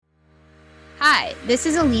Hi, this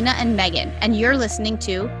is Alina and Megan, and you're listening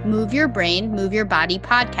to Move Your Brain, Move Your Body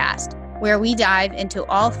podcast, where we dive into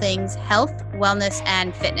all things health, wellness,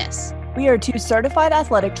 and fitness. We are two certified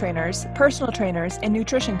athletic trainers, personal trainers, and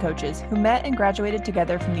nutrition coaches who met and graduated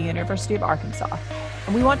together from the University of Arkansas.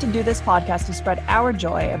 And we want to do this podcast to spread our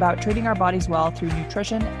joy about treating our bodies well through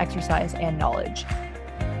nutrition, exercise, and knowledge.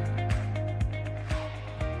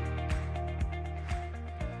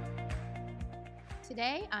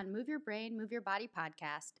 Today on Move Your Brain, Move Your Body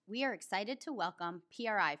podcast, we are excited to welcome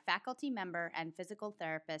PRI faculty member and physical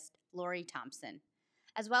therapist Lori Thompson.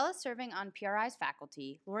 As well as serving on PRI's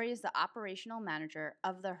faculty, Lori is the operational manager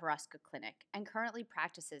of the Huruska Clinic and currently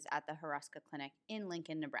practices at the Huruska Clinic in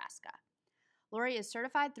Lincoln, Nebraska. Lori is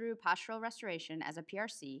certified through Postural Restoration as a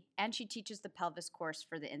PRC, and she teaches the pelvis course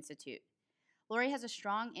for the Institute. Lori has a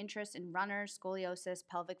strong interest in runners, scoliosis,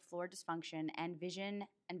 pelvic floor dysfunction, and vision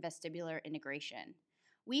and vestibular integration.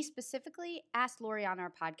 We specifically asked Lori on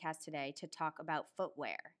our podcast today to talk about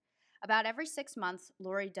footwear. About every 6 months,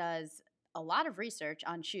 Lori does a lot of research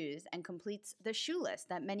on shoes and completes the shoe list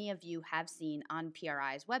that many of you have seen on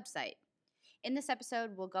PRI's website. In this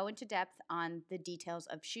episode, we'll go into depth on the details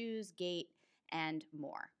of shoes, gait, and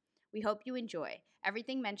more. We hope you enjoy.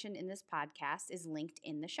 Everything mentioned in this podcast is linked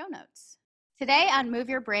in the show notes. Today on Move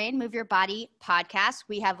Your Brain, Move Your Body podcast,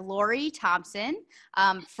 we have Lori Thompson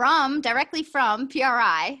directly from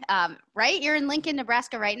PRI, right? You're in Lincoln,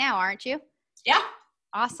 Nebraska right now, aren't you? Yeah.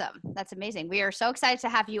 Awesome. That's amazing. We are so excited to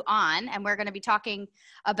have you on, and we're going to be talking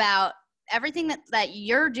about everything that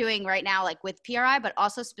you're doing right now, like with PRI, but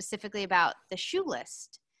also specifically about the shoe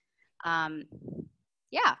list.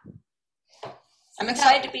 Yeah. I'm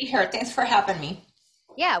excited to be here. Thanks for having me.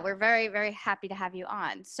 Yeah, we're very, very happy to have you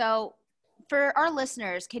on. So for our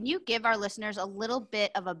listeners, can you give our listeners a little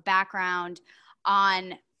bit of a background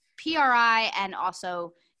on PRI and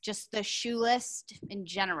also just the shoe list in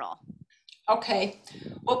general? Okay.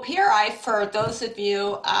 Well, PRI, for those of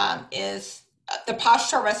you, is the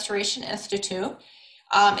Postural Restoration Institute.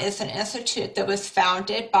 Is an institute that was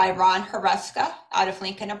founded by Ron Huruska out of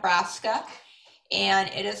Lincoln, Nebraska. And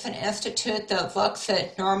it is an institute that looks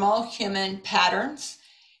at normal human patterns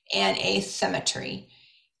and asymmetry.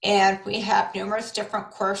 And we have numerous different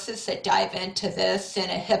courses that dive into this in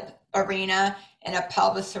a hip arena, in a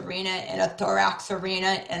pelvis arena, in a thorax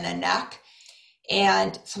arena, in the neck.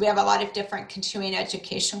 And so we have a lot of different continuing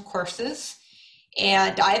education courses.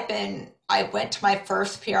 And I went to my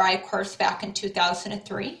first PRI course back in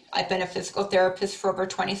 2003. I've been a physical therapist for over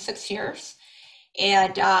 26 years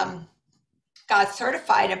and got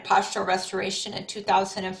certified in postural restoration in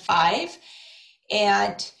 2005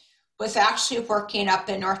 and was actually working up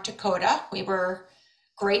in North Dakota. We were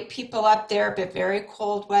great people up there, but very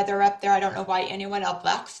cold weather up there. I don't know why anyone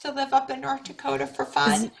elects to live up in North Dakota for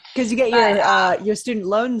fun. Because you get your student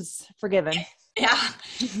loans forgiven. Yeah,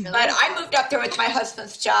 really? But I moved up there with my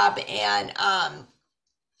husband's job, and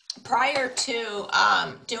prior to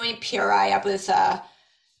doing PRI, I was, I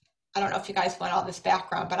don't know if you guys want all this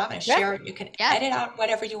background, but I'm going to share it. You can edit out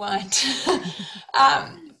whatever you want.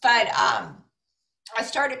 I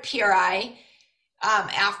started PRI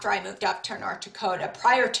after I moved up to North Dakota.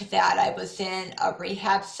 Prior to that, I was in a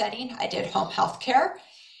rehab setting. I did home health care.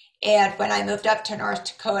 And when I moved up to North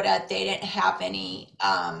Dakota, they didn't have any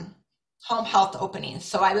home health openings.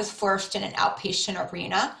 So I was forced in an outpatient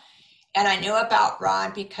arena. And I knew about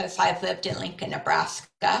Ron because I've lived in Lincoln,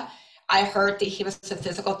 Nebraska. I heard that he was a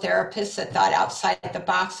physical therapist that thought outside the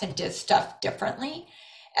box and did stuff differently.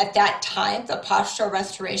 At that time, the Postural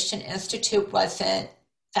Restoration Institute wasn't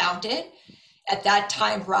founded. At that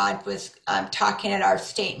time, Ron was talking at our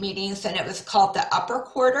state meetings, and it was called the upper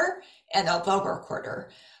quarter and the lower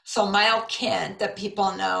quarter. So myokine, that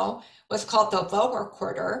people know, was called the lower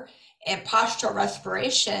quarter, and postural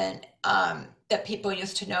respiration that people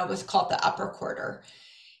used to know was called the upper quarter.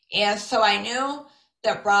 And so I knew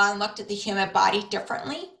that Ron looked at the human body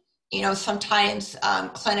differently. You know, sometimes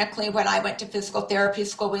clinically, when I went to physical therapy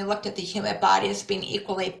school, we looked at the human body as being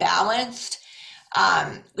equally balanced.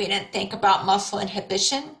 We didn't think about muscle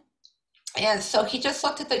inhibition. And so he just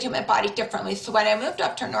looked at the human body differently. So when I moved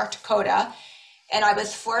up to North Dakota and I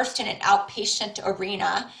was forced in an outpatient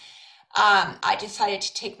arena, I decided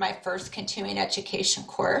to take my first continuing education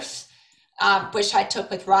course, which I took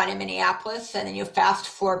with Ron in Minneapolis. And then you fast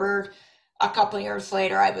forward a couple of years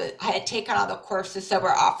later, I had taken all the courses that were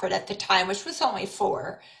offered at the time, which was only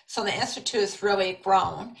 4. So the Institute has really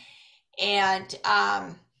grown. And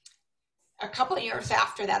a couple of years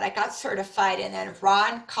after that, I got certified. And then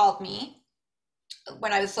Ron called me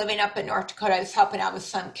when I was living up in North Dakota. I was helping out with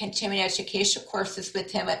some continuing education courses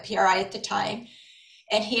with him at PRI at the time.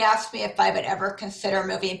 And he asked me if I would ever consider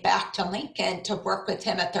moving back to Lincoln to work with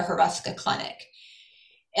him at the Huruska Clinic.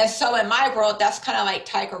 And so in my world, that's kind of like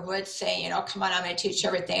Tiger Woods saying, come on, I'm going to teach you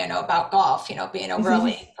everything I know about golf, being a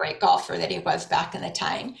really great golfer that he was back in the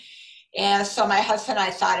time. And so my husband and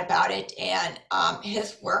I thought about it, and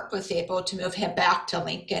his work was able to move him back to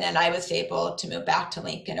Lincoln, and I was able to move back to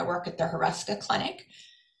Lincoln to work at the Huruska Clinic,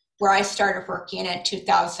 where I started working in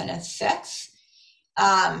 2006.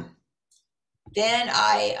 Then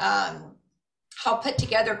I helped put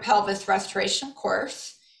together a pelvis restoration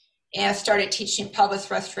course and started teaching pelvis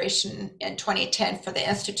restoration in 2010 for the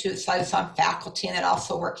Institute. So I was on faculty and then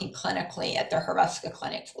also working clinically at the Huruska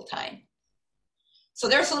Clinic full time. So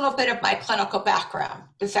there's a little bit of my clinical background.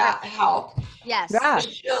 Does that help? Yes. Yeah. The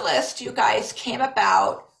shoe list, you guys, came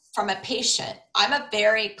about from a patient. I'm a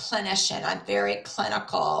very clinician. I'm very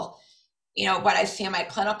clinical, what I see in my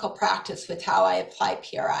clinical practice with how I apply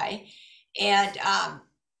PRI. And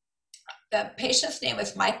the patient's name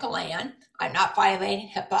was Michael Ann. I'm not violating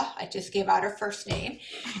HIPAA. I just gave out her first name.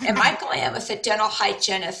 And Michael Ann was a dental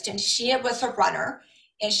hygienist, and she was a runner,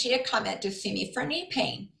 and she had come in to see me for knee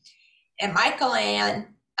pain. And Michael Ann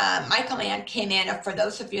came in, and for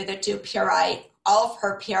those of you that do PRI, all of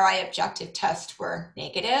her PRI objective tests were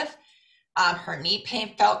negative. Her knee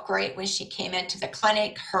pain felt great when she came into the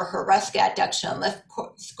clinic. Her Huruska adduction and lift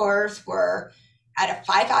scores were at a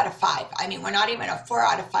 5 out of 5. I mean, we're not even a 4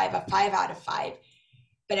 out of 5, a 5 out of 5.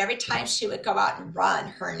 But every time she would go out and run,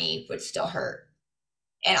 her knee would still hurt.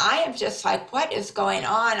 And I am just like, what is going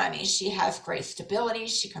on? I mean, she has great stability.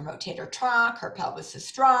 She can rotate her trunk. Her pelvis is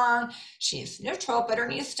strong. She's neutral, but her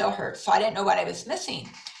knee still hurts. So I didn't know what I was missing.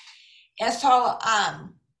 And so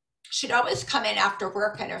she'd always come in after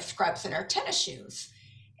work in her scrubs and her tennis shoes.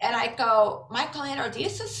 And I go, Michael Ann, are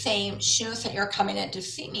these the same shoes that you're coming in to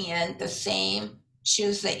see me in, the same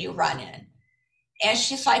shoes that you run in? And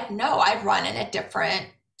she's like, no, I run in a different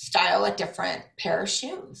style, a different pair of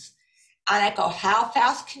shoes. And I go, how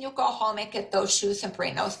fast can you go home and get those shoes and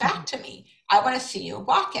bring those back to me? I want to see you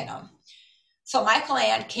walk in them. So Michael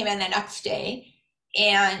Ann came in the next day,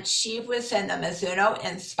 and she was in the Mizuno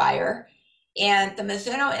Inspire. And the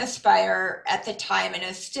Mizuno Inspire at the time, and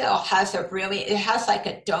it still has it has like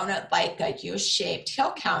a donut, like a U-shaped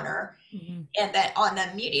heel counter. Mm-hmm. And then on the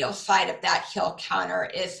medial side of that heel counter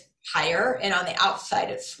is higher, and on the outside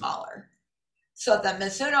it's smaller. So the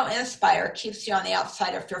Mizuno Inspire keeps you on the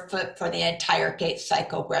outside of your foot for the entire gait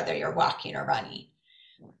cycle, whether you're walking or running.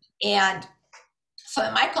 And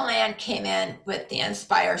so Michael Ann came in with the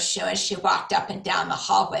Inspire shoe, and she walked up and down the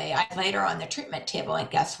hallway. I laid her on the treatment table, and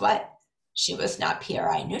guess what? She was not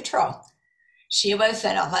PRI neutral. She was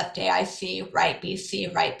in a left AIC, right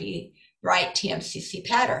BC, right TMCC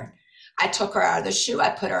pattern. I took her out of the shoe.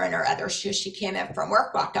 I put her in her other shoe. She came in from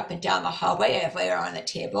work, walked up and down the hallway. I laid her on the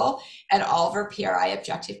table, and all of her PRI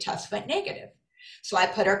objective tests went negative. So I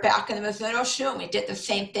put her back in the Mizuno shoe, and we did the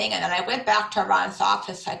same thing. And then I went back to Ron's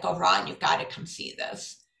office. I go, Ron, you've got to come see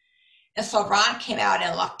this. And so Ron came out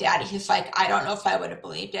and looked at it. He's like, I don't know if I would have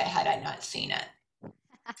believed it had I not seen it.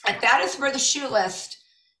 And that is where the shoe list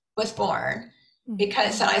was born.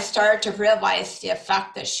 Because then I started to realize the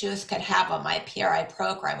effect that shoes could have on my PRI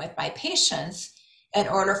program with my patients in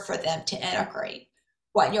order for them to integrate.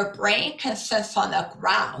 When your brain can sense on the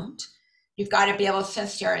ground, you've got to be able to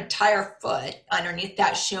sense your entire foot underneath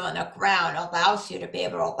that shoe on the ground allows you to be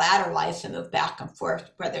able to lateralize and move back and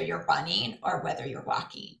forth, whether you're running or whether you're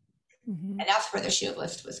walking. Mm-hmm. And that's where the shoe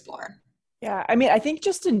list was born. Yeah. I mean, I think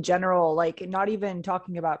just in general, like not even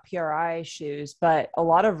talking about PRI shoes, but a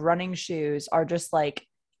lot of running shoes are just like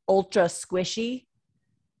ultra squishy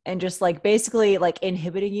and just like basically like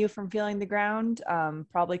inhibiting you from feeling the ground.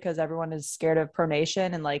 Probably because everyone is scared of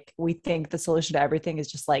pronation. And like, we think the solution to everything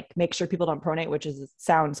is just like, make sure people don't pronate, which is,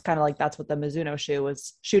 sounds kind of like that's what the Mizuno shoe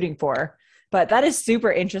was shooting for, but that is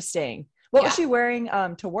super interesting. What was she wearing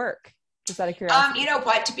to work? Just out of curiosity. You know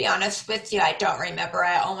what, to be honest with you, I don't remember.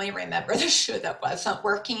 I only remember the shoe that wasn't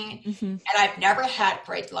working. Mm-hmm. And I've never had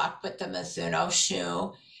great luck with the Mizuno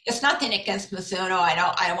shoe. It's nothing against Mizuno. I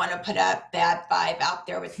don't want to put a bad vibe out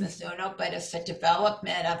there with Mizuno, but it's a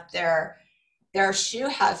development of their shoe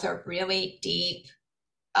has a really deep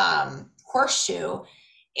horseshoe.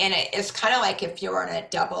 And it's kind of like if you were on a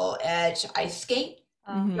double edge ice skate,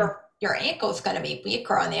 your ankle is going to be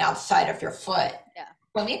weaker on the outside of your foot. Yeah.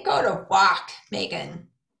 When we go to walk, Megan,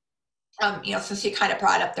 since you kind of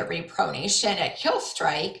brought up the repronation at heel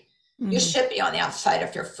strike, you should be on the outside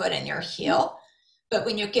of your foot and your heel. But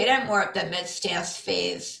when you get in more of the mid-stance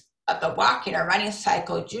phase of the walking or running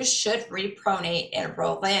cycle, you should repronate and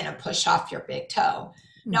roll in and push off your big toe.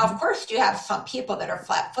 Now, of course, you have some people that are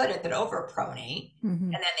flat-footed that overpronate, Mm-hmm.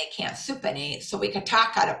 and then they can't supinate. So we could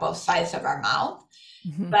talk out of both sides of our mouth.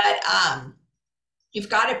 Mm-hmm. But you've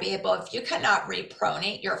got to be able, if you cannot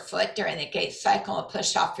repronate your foot during the gait cycle and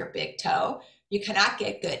push off your big toe, you cannot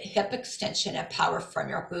get good hip extension and power from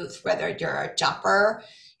your glutes, whether you're a jumper,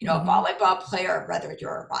 a volleyball player, or whether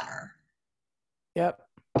you're a runner. Yep.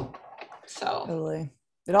 So totally.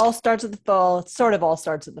 It all starts at the foot. It sort of all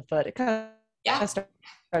starts at the foot. It kind of starts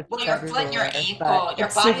well, your foot and your everywhere, ankle, your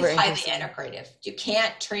body's highly interesting. integrative. You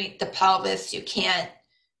can't treat the pelvis. You can't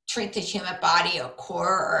treat the human body, a core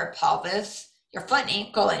or a pelvis. Your foot and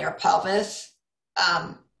ankle and your pelvis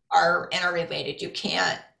are interrelated. You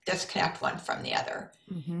can't disconnect one from the other.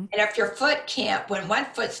 Mm-hmm. And if your foot can't, when one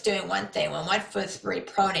foot's doing one thing, when one foot's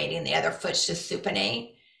repronating, the other foot's just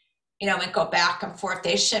supinate, and go back and forth,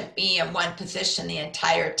 they shouldn't be in one position the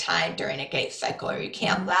entire time during a gait cycle, or you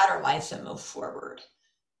can't lateralize and move forward.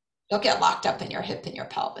 You'll get locked up in your hip and your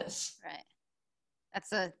pelvis. Right. That's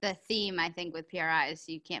the theme, I think, with PRIs.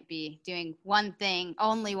 You can't be doing one thing,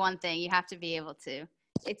 only one thing. You have to be able to.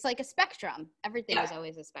 It's like a spectrum. Everything is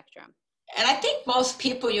always a spectrum. And I think most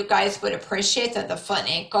people, you guys would appreciate that the foot and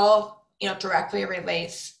ankle, directly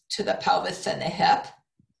relates to the pelvis and the hip.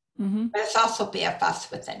 Mm-hmm. But it's also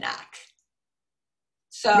BFS with the neck.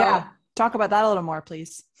 So talk about that a little more,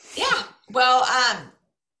 please. Yeah. Well,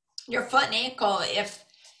 your foot and ankle, if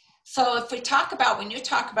we talk about, when you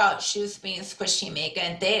talk about shoes being squishy,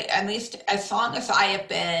 Megan, they, at least as long as I have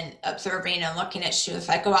been observing and looking at shoes,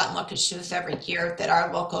 I go out and look at shoes every year that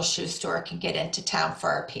our local shoe store can get into town for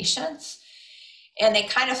our patients. And they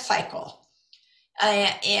kind of cycle.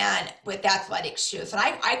 And with athletic shoes. And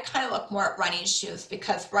I kind of look more at running shoes,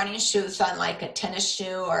 because running shoes, unlike a tennis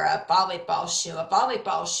shoe or a volleyball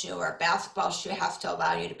shoe or a basketball shoe has to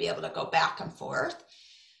allow you to be able to go back and forth.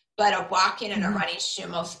 But a walking and a running shoe,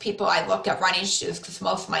 most people, I look at running shoes because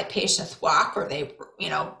most of my patients walk, or they,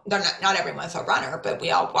 they're not everyone's a runner, but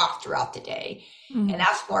we all walk throughout the day. Mm-hmm. And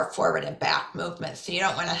that's more forward and back movement. So you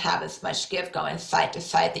don't want to have as much give going side to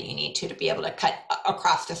side that you need to be able to cut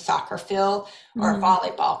across the soccer field or a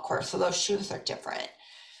volleyball court. So those shoes are different.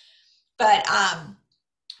 But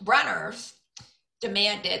runners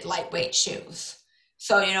demanded lightweight shoes.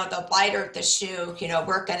 So, the lighter the shoe,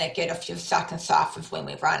 we're going to get a few seconds off of when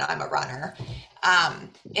we run. I'm a runner.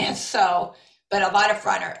 And so, but a lot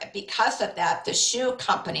of because of that, the shoe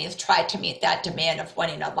companies tried to meet that demand of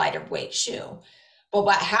wanting a lighter weight shoe. Well,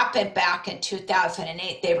 what happened back in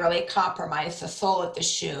 2008, they really compromised the sole of the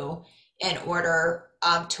shoe in order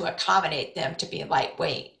to accommodate them to be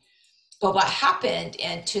lightweight. But what happened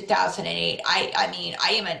in 2008,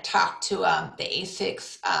 I even talked to the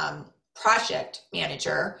ASICS project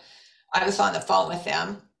manager. I was on the phone with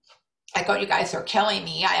them. I go, you guys are killing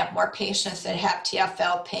me. I have more patients that have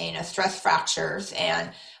TFL pain and stress fractures,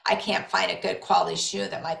 and I can't find a good quality shoe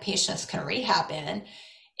that my patients can rehab in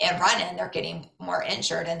and run in. They're getting more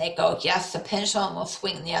injured. And they go, yes, the pendulum will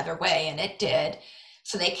swing the other way. And it did.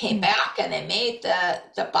 So they came back and they made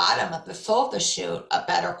the bottom of the sole of the shoe a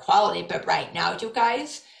better quality. But right now, you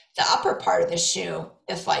guys, the upper part of the shoe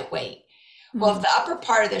is lightweight. Well, if the upper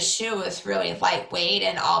part of the shoe is really lightweight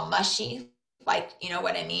and all mushy, like, you know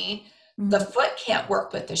what I mean? The foot can't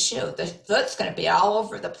work with the shoe. The foot's going to be all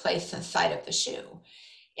over the place inside of the shoe.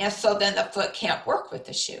 And so then the foot can't work with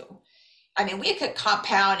the shoe. I mean, we could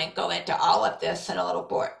compound and go into all of this in a little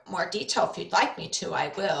more detail. If you'd like me to,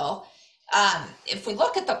 I will. If we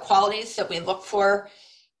look at the qualities that we look for,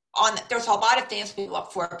 there's a lot of things we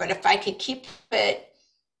look for, but if I could keep it,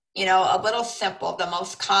 a little simple, the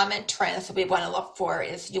most common trends that we want to look for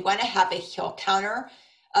is you want to have a heel counter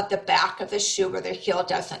of the back of the shoe where the heel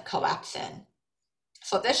doesn't collapse in.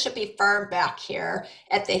 So this should be firm back here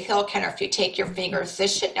at the heel counter. If you take your fingers,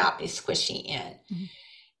 this should not be squishy in.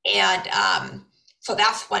 And so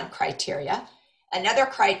that's one criteria. Another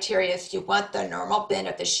criteria is you want the normal bend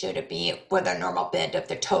of the shoe to be where the normal bend of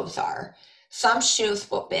the toes are. Some shoes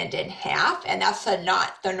will bend in half, and that's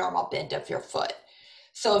not the normal bend of your foot.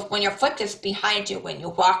 So when your foot is behind you, when you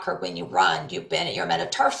walk or when you run, you bend at your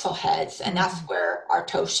metatarsal heads, and that's where our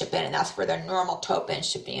toes should bend, and that's where the normal toe bend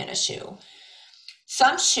should be in a shoe.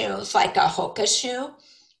 Some shoes, like a Hoka shoe,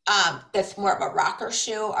 that's more of a rocker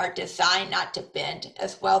shoe, are designed not to bend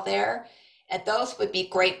as well there. And those would be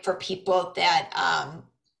great for people that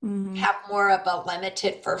have more of a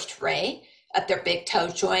limited first ray at their big toe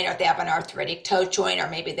joint, or they have an arthritic toe joint, or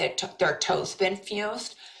maybe their toes been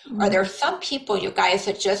fused. Or there's some people, you guys,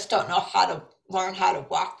 that just don't know how to learn how to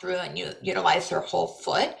walk through and utilize their whole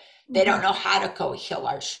foot. They don't know how to go heel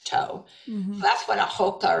arch toe. So that's when a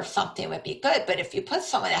Hoka or something would be good. But if you put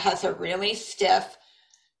someone that has a really stiff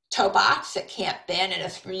toe box that can't bend and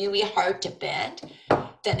it's really hard to bend,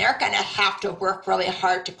 then they're going to have to work really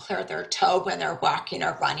hard to clear their toe when they're walking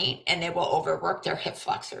or running, and they will overwork their hip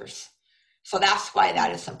flexors. So that's why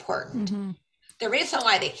that is important. Mm-hmm. The reason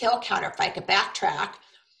why the heel counter, if I could backtrack,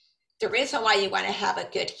 the reason why you want to have a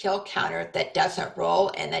good heel counter that doesn't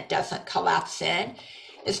roll and that doesn't collapse in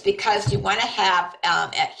is because you want to have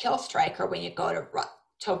at heel striker, when you go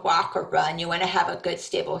to walk or run, you want to have a good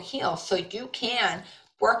stable heel so you can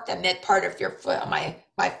work the mid part of your foot.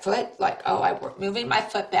 My foot, like, I'm moving my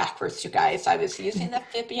foot backwards, you guys. I was using the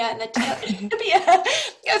fibia and the tibia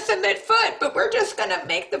as the midfoot, but we're just going to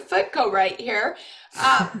make the foot go right here.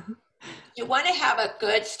 You want to have a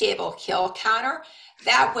good stable heel counter.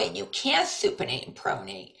 That way you can supinate and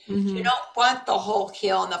pronate. Mm-hmm. You don't want the whole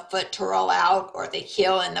heel and the foot to roll out or the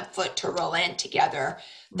heel and the foot to roll in together.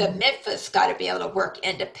 The midfoot's got to be able to work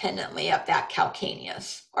independently of that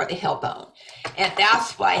calcaneus or the heel bone. And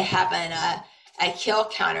that's why having a heel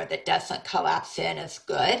counter that doesn't collapse in is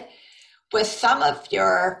good. With some of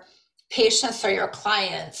your patients or your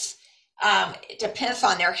clients, it depends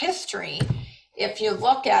on their history. If you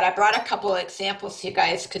look at, I brought a couple of examples so you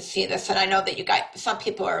guys could see this, and I know that some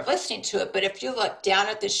people are listening to it, but if you look down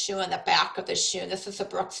at the shoe and the back of the shoe, this is a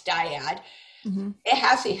Brooks Dyad, it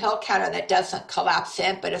has a heel counter that doesn't collapse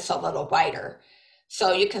in, but it's a little wider.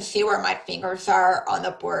 So you can see where my fingers are on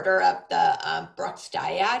the border of the Brooks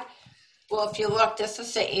Dyad. Well, if you look, this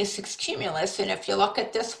is the A6 Cumulus, and if you look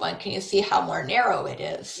at this one, can you see how more narrow it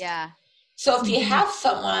is? Yeah. So if you have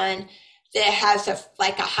someone that has a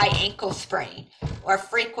high ankle sprain or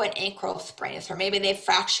frequent ankle sprains, or maybe they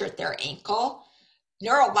fractured their ankle,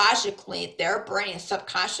 neurologically, their brain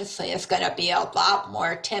subconsciously is going to be a lot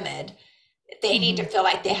more timid. They need to feel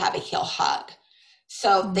like they have a heel hug.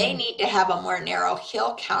 So they need to have a more narrow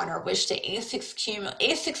heel counter, which the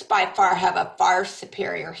A6 by far have a far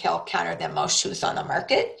superior heel counter than most shoes on the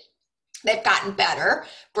market. They've gotten better.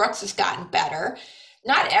 Brooks has gotten better.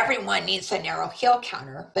 Not everyone needs a narrow heel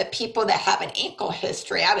counter, but people that have an ankle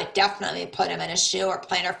history, I would definitely put them in a shoe or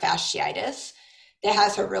plantar fasciitis that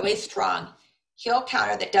has a really strong heel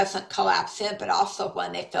counter that doesn't collapse in, but also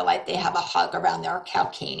one they feel like they have a hug around their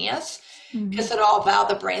calcaneus, because it'll allow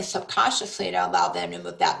the brain subconsciously to allow them to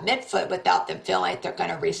move that midfoot without them feeling like they're going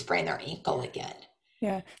to re-sprain their ankle again.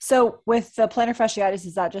 Yeah. So with the plantar fasciitis,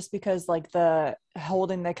 is that just because like the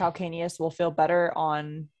holding the calcaneus will feel better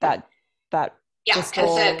on that? Yeah, because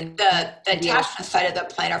the attachment side of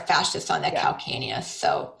the plantar fascia is on the calcaneus.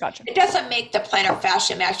 So gotcha. It doesn't make the plantar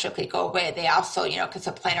fascia magically go away. They also, because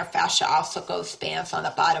the plantar fascia also spans on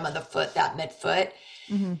the bottom of the foot, that midfoot.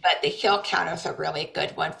 But the heel counter is a really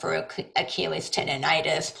good one for Achilles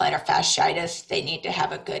tendonitis, plantar fasciitis. They need to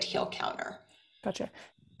have a good heel counter. Gotcha.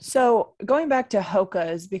 So going back to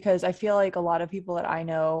Hokas, because I feel like a lot of people that I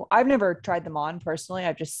know, I've never tried them on personally.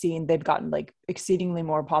 I've just seen they've gotten like exceedingly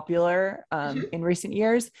more popular in recent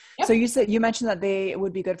years. Yep. So you mentioned that they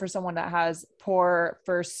would be good for someone that has poor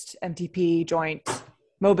first MTP joint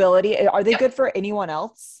mobility. Are they good for anyone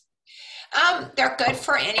else? They're good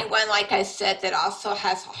for anyone, like I said, that also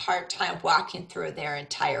has a hard time walking through their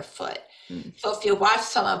entire foot. So if you watch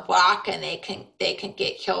someone walk and they can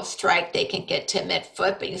get heel strike, they can get to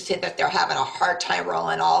midfoot, but you see that they're having a hard time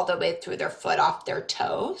rolling all the way through their foot off their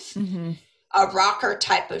toes. A rocker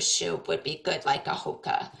type of shoe would be good, like a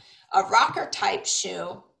Hoka. A rocker type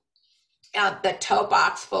shoe, the toe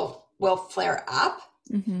box will flare up.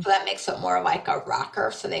 So that makes it more like a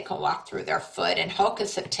rocker, so they can walk through their foot. And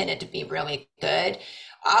Hokas have tended to be really good.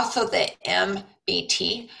 Also, the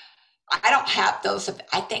MBT. I don't have those.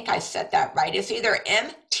 I think I said that right. It's either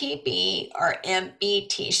MTB or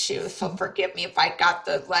MBT shoes. So forgive me if I got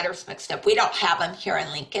the letters mixed up. We don't have them here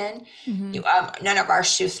in Lincoln. None of our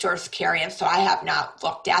shoe stores carry them, so I have not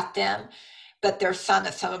looked at them. But there's some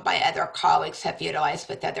that some of my other colleagues have utilized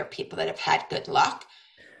with other people that have had good luck,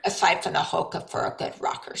 aside from the Hoka for a good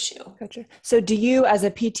rocker shoe. Gotcha. So do you as a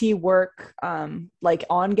PT work like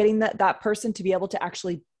on getting that person to be able to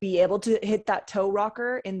actually be able to hit that toe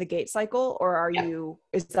rocker in the gait cycle, or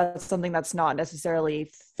is that something that's not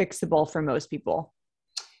necessarily fixable for most people?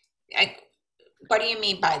 What do you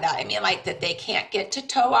mean by that? I mean like that they can't get to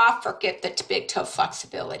toe off or get the big toe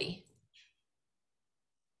flexibility?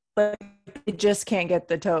 But they just can't get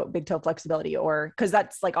the big toe flexibility, or because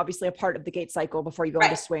that's like obviously a part of the gait cycle before you go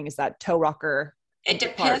into swing is that toe rocker. It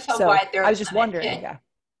depends on why they're I was just wondering.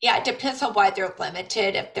 Yeah, it depends on why they're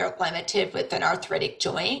limited. If they're limited with an arthritic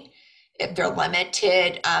joint, if they're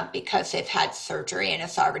limited because they've had surgery and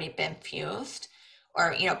it's already been fused,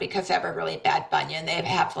 or because they have a really bad bunion, they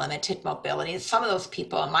have limited mobility. Some of those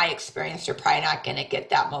people, in my experience, are probably not going to get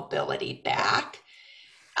that mobility back.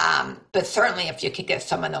 But certainly if you could get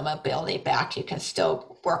some of the mobility back, you can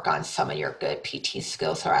still work on some of your good PT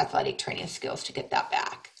skills or athletic training skills to get that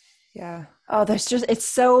back. Yeah. Oh, it's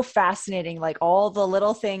so fascinating. Like all the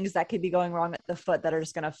little things that could be going wrong at the foot that are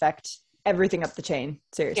just going to affect everything up the chain.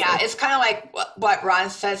 Seriously. Yeah. It's kind of like what Ron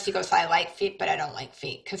says. He goes, I like feet, but I don't like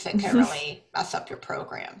feet because it can really mess up your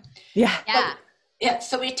program. Yeah. Yeah. Yeah,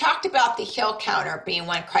 so we talked about the heel counter being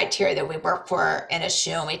one criteria that we work for in a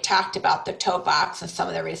shoe, and we talked about the toe box and some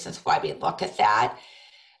of the reasons why we look at that.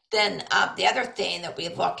 Then the other thing that we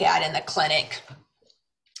look at in the clinic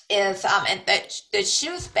is, and the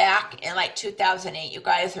shoes back in like 2008, you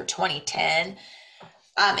guys, or 2010,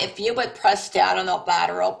 if you would press down on the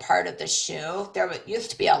lateral part of the shoe,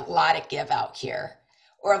 used to be a lot of give out here.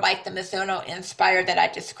 Or like the Mizuno Inspire that I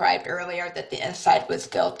described earlier, that the inside was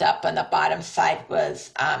built up and the bottom side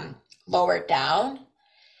was lowered down.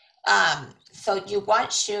 So you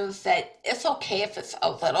want shoes that it's okay if it's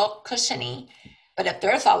a little cushiony, but if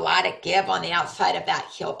there's a lot of give on the outside of that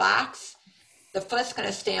heel box, the foot's going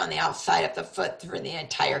to stay on the outside of the foot through the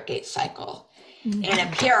entire gait cycle. Mm-hmm. And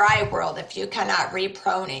in PRI world, if you cannot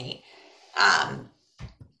repronate,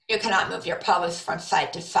 you cannot move your pelvis from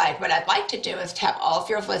side to side. What I'd like to do is to have all of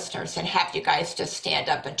your listeners and have you guys just stand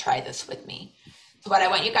up and try this with me. So what I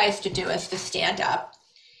want you guys to do is to stand up,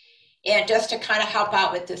 and just to kind of help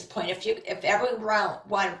out with this point, if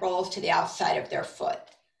everyone rolls to the outside of their foot,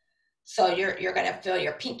 so you're going to feel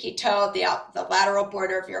your pinky toe, the lateral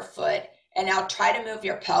border of your foot, and now try to move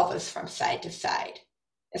your pelvis from side to side.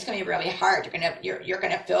 It's going to be really hard. You're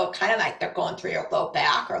going to feel kind of like they're going through your low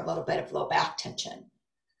back or a little bit of low back tension.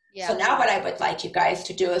 Yeah. So now what I would like you guys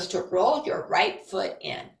to do is to roll your right foot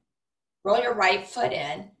in. Roll your right foot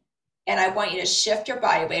in, and I want you to shift your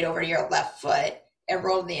body weight over to your left foot and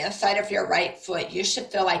roll the inside of your right foot. You should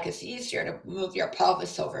feel like it's easier to move your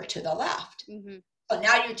pelvis over to the left. Mm-hmm. So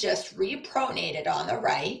now you just repronated on the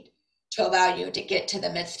right to allow you to get to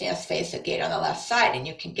the mid-stance facet gait on the left side, and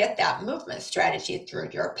you can get that movement strategy through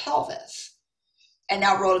your pelvis. And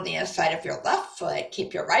now roll to the inside of your left foot,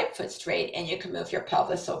 keep your right foot straight, and you can move your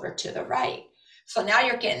pelvis over to the right. So now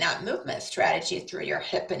you're getting that movement strategy through your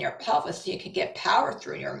hip and your pelvis, so you can get power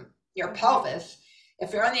through your pelvis.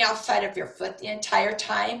 If you're on the outside of your foot the entire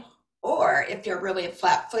time, or if you're really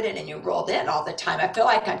flat-footed and you rolled in all the time, I feel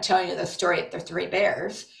like I'm telling you the story of the three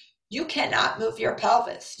bears. You cannot move your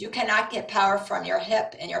pelvis. You cannot get power from your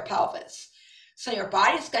hip and your pelvis. So your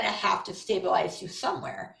body's going to have to stabilize you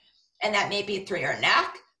somewhere. And that may be through your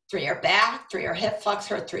neck, through your back, through your hip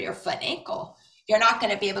flexor, through your foot and ankle. You're not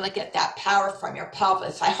going to be able to get that power from your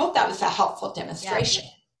pelvis. I hope that was a helpful demonstration.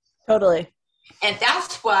 Yeah, totally. And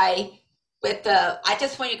that's why I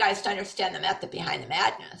just want you guys to understand the method behind the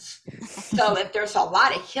madness. So if there's a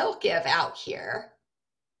lot of heel give out here,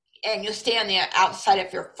 and you stay on the outside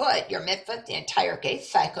of your foot, your midfoot, the entire gait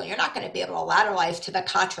cycle, you're not going to be able to lateralize to the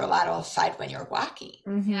contralateral side when you're walking.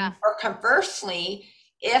 Mm-hmm. Yeah. Or conversely,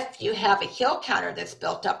 if you have a heel counter that's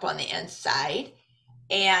built up on the inside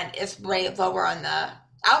and is way lower on the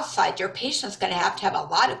outside, your patient's going to have a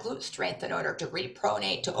lot of glute strength in order to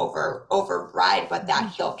repronate to override what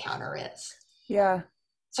that heel counter is. Yeah.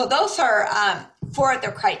 So those are four of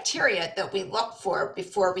the criteria that we look for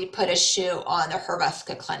before we put a shoe on the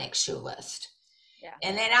Huruska Clinic shoe list. Yeah.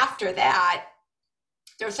 And then after that,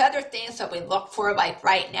 there's other things that we look for. Like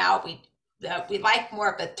right now, we like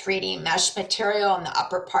more of a 3D mesh material in the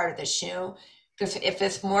upper part of the shoe, because if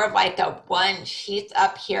it's more like a one sheath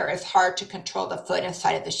up here, it's hard to control the foot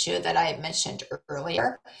inside of the shoe that I had mentioned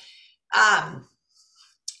earlier.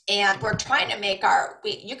 And we're trying to make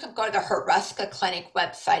you can go to the Huruska Clinic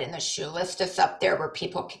website, and the shoe list is up there where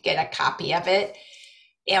people can get a copy of it.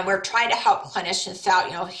 And we're trying to help clinicians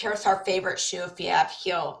out. Here's our favorite shoe if you have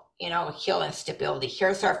heel instability.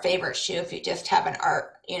 Here's our favorite shoe if you just have an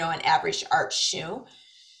average arch shoe.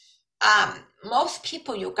 Most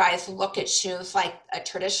people, you guys, look at shoes like a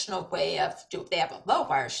traditional way of, do they have a low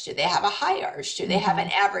arch? Do they have a high arch? Do they have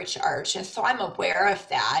an average arch? And so I'm aware of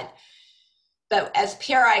that. But as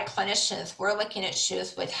PRI clinicians, we're looking at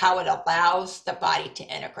shoes with how it allows the body to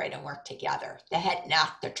integrate and work together, the head,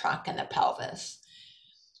 neck, the trunk, and the pelvis.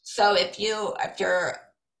 So if you're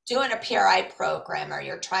doing a PRI program, or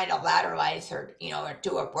you're trying to lateralize or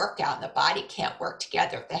do a workout and the body can't work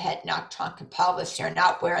together, the head, neck, trunk, and pelvis, you're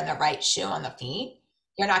not wearing the right shoe on the feet,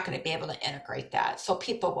 you're not going to be able to integrate that. So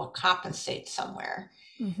people will compensate somewhere.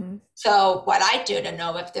 Mm-hmm. So what I do to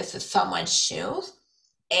know if this is someone's shoes,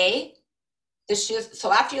 the shoes.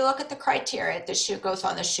 So after you look at the criteria, the shoe goes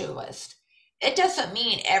on the shoe list. It doesn't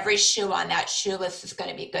mean every shoe on that shoe list is going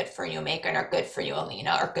to be good for you, Megan, or good for you,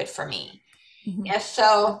 Alina, or good for me. Mm-hmm. And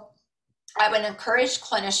so I would encourage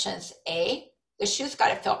clinicians, the shoe's got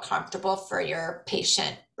to feel comfortable for your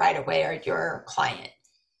patient right away or your client.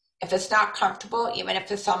 If it's not comfortable, even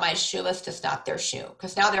if it's on my shoe list, it's not their shoe,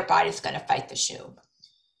 because now their body's going to fight the shoe.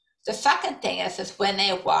 The second thing is when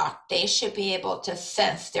they walk, they should be able to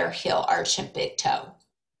sense their heel arch and big toe.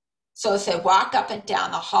 So as they walk up and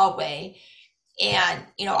down the hallway, and,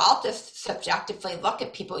 I'll just subjectively look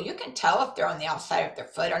at people. You can tell if they're on the outside of their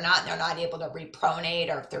foot or not, and they're not able to repronate,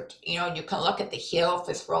 or if they're, you can look at the heel if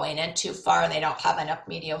it's rolling in too far and they don't have enough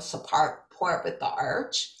medial support with the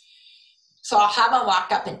arch. So I'll have them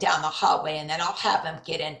walk up and down the hallway, and then I'll have them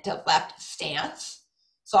get into left stance.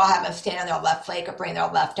 So I'll have them stand on their left leg or bring their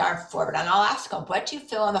left arm forward, and I'll ask them, what do you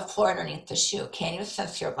feel on the floor underneath the shoe? Can you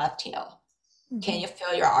sense your left heel? Can you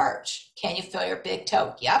feel your arch? Can you feel your big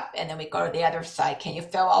toe? Yep. And then we go to the other side. Can you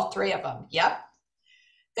feel all three of them? Yep.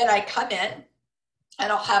 Then I come in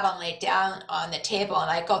and I'll have them lay down on the table, and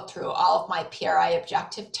I go through all of my PRI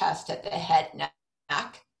objective tests at the head,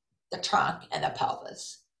 neck, the trunk, and the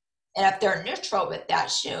pelvis. And if they're neutral with that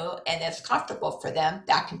shoe and it's comfortable for them,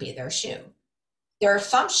 that can be their shoe. There are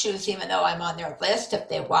some shoes, even though I'm on their list, if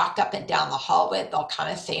they walk up and down the hallway, they'll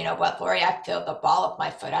kind of say, you know what, Lori, I feel the ball of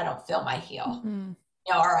my foot. I don't feel my heel.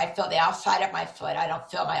 Or I feel the outside of my foot. I don't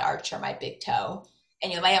feel my arch or my big toe.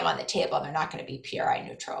 And you lay them on the table, and they're not going to be PRI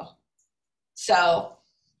neutral. So,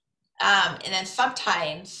 and then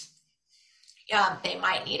sometimes they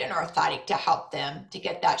might need an orthotic to help them to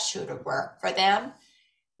get that shoe to work for them.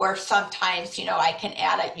 Or sometimes, I can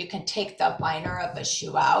add you can take the liner of a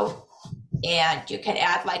shoe out, and you can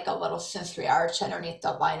add like a little sensory arch underneath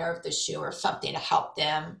the liner of the shoe or something to help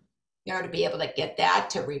them, to be able to get that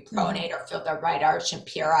to repronate or feel the right arch. And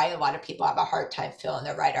PRI, a lot of people have a hard time feeling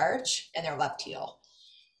the right arch in their left heel.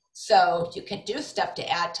 So you can do stuff to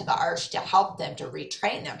add to the arch to help them, to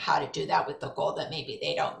retrain them how to do that, with the goal that maybe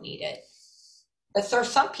they don't need it. But there are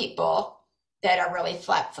some people that are really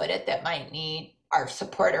flat-footed that might need arch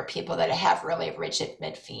support, or people that have really rigid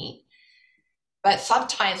mid-feet. But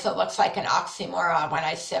sometimes it looks like an oxymoron when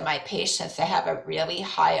I see my patients that have a really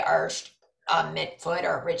high arched midfoot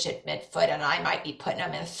or rigid midfoot, and I might be putting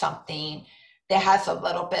them in something that has a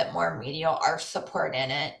little bit more medial arch support in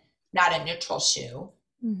it, not a neutral shoe,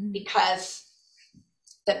 because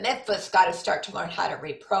the midfoot's got to start to learn how to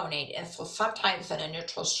repronate. And so sometimes in a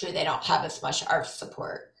neutral shoe, they don't have as much arch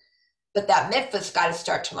support. But that midfoot's got to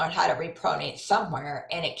start to learn how to repronate somewhere,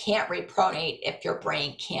 and it can't repronate if your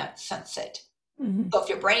brain can't sense it. So if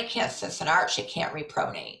your brain can't sense an arch, it can't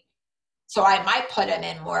repronate. So I might put them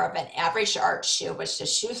in more of an average arch shoe, which the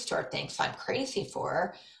shoe store thinks I'm crazy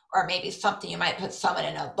for, or maybe something you might put someone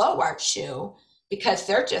in a low arch shoe, because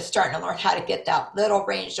they're just starting to learn how to get that little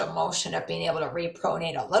range of motion of being able to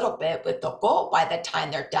repronate a little bit, with the goal by the time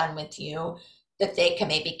they're done with you that they can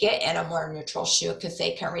maybe get in a more neutral shoe, because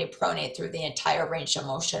they can repronate through the entire range of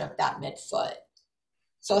motion of that midfoot.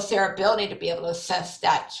 So it's their ability to be able to sense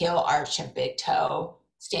that heel arch and big toe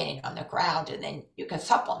standing on the ground, and then you can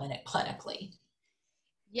supplement it clinically.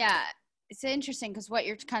 Yeah, it's interesting because what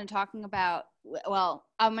you're kind of talking about, well,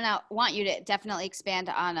 I'm going to want you to definitely expand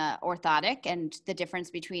on a orthotic and the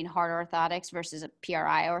difference between hard orthotics versus a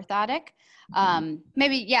PRI orthotic.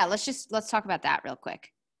 Maybe, let's talk about that real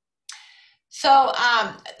quick. So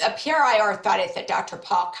a PRI orthotic that Dr.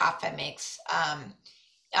 Paul Coffin makes,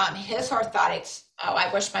 his orthotics,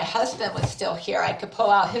 I wish my husband was still here. I could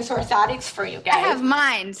pull out his orthotics for you guys. I have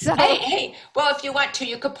mine. So. Hey, well, if you want to,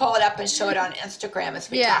 you could pull it up and show it on Instagram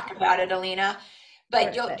as we talk about it, Alina.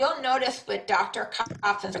 But you'll notice with Dr.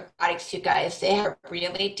 Coffin's orthotics, you guys, they have a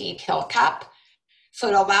really deep heel cup. So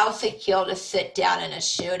it allows the heel to sit down in a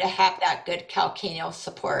shoe to have that good calcaneal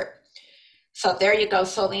support. So there you go.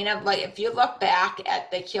 So Alina, if you look back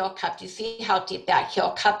at the heel cup, you see how deep that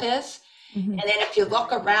heel cup is? And then if you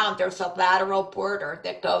look around, there's a lateral border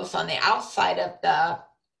that goes on the outside of the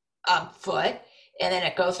foot, and then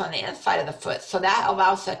it goes on the inside of the foot. So that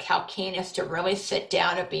allows the calcaneus to really sit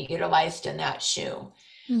down and be utilized in that shoe.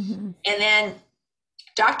 And then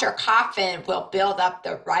Dr. Coffin will build up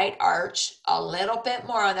the right arch a little bit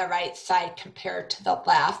more on the right side compared to the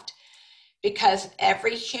left, because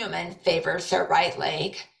every human favors their right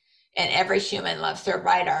leg, and every human loves their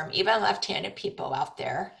right arm, even left-handed people out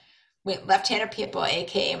there. Left-handed people,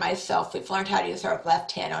 aka myself, we've learned how to use our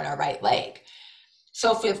left hand on our right leg.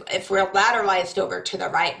 So if we're lateralized over to the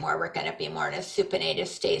right more, we're going to be more in a supinated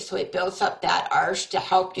state. So it builds up that arch to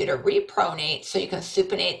help you to repronate, so you can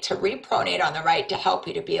supinate to repronate on the right to help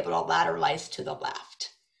you to be able to lateralize to the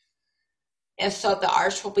left. And so the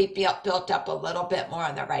arch will be built up a little bit more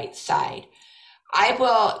on the right side.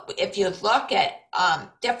 If you look at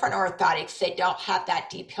different orthotics, they don't have that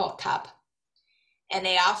deep heel cup. and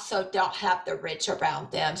they also don't have the ridge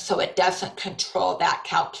around them, so it doesn't control that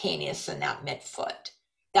calcaneus in that midfoot.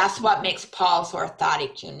 That's what makes Paul's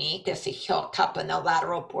orthotic unique, is the heel cup and the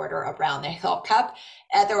lateral border around the heel cup.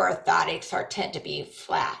 Other orthotics tend to be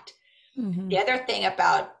flat. Mm-hmm. The other thing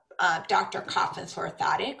about Dr. Coffin's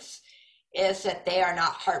orthotics is that they are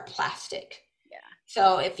not hard plastic. Yeah.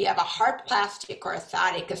 So if you have a hard plastic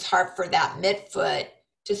orthotic, it's hard for that midfoot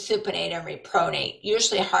to supinate and repronate.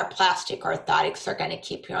 Usually hard plastic orthotics are going to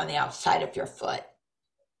keep you on the outside of your foot.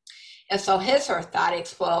 And so his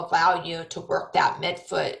orthotics will allow you to work that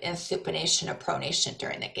midfoot in supination and pronation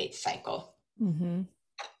during the gait cycle. Mm-hmm.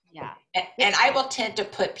 Yeah. And I will tend to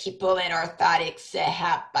put people in orthotics that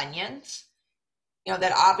have bunions,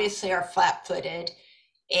 that obviously are flat-footed,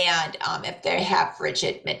 and if they have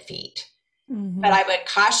rigid midfeet. Mm-hmm. But I would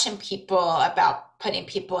caution people about putting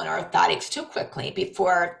people in orthotics too quickly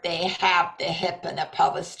before they have the hip and the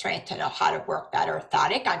pelvis strength to know how to work that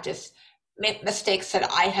orthotic. I'm just make mistakes that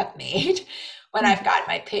I have made when I've got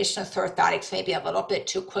my patients orthotics maybe a little bit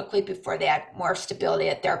too quickly before they have more stability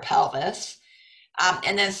at their pelvis.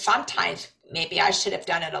 And then sometimes maybe I should have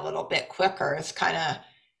done it a little bit quicker. It's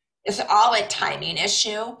all a timing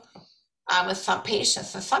issue with some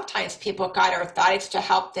patients. And sometimes people got orthotics to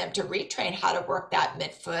help them to retrain how to work that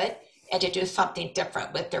midfoot and to do something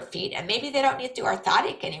different with their feet. And maybe they don't need the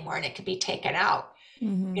orthotic anymore and it can be taken out.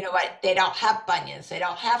 Mm-hmm. You know what? They don't have bunions. They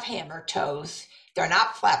don't have hammer toes. They're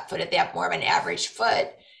not flat-footed. They have more of an average foot,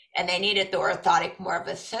 and they needed the orthotic more of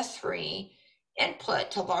a sensory input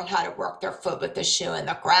to learn how to work their foot with the shoe in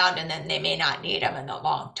the ground, and then they may not need them in the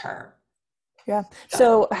long term. Yeah.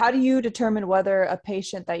 So how do you determine whether a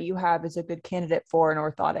patient that you have is a good candidate for an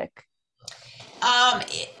orthotic?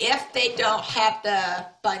 If they don't have the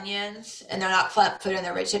bunions and they're not flat-footed and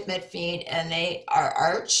they're rigid midfeet and they are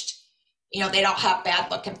arched, they don't have bad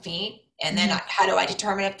looking feet. And then how do I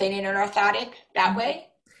determine if they need an orthotic that way?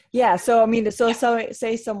 Yeah. So, so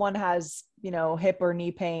say someone has, hip or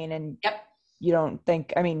knee pain and you don't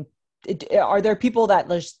think, are there people that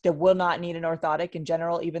will not need an orthotic in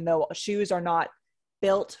general, even though shoes are not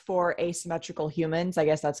built for asymmetrical humans? I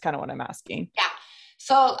guess that's kind of what I'm asking. Yeah.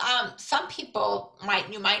 So some people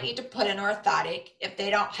you might need to put an orthotic if they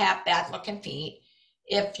don't have bad looking feet.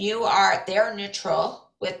 If they're neutral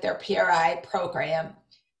with their PRI program,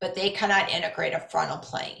 but they cannot integrate a frontal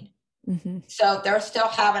plane. Mm-hmm. So they're still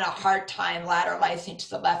having a hard time lateralizing to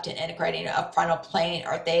the left and integrating a frontal plane,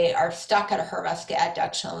 or they are stuck at a Hrivostka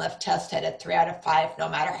adduction lift test at a 3 out of 5, no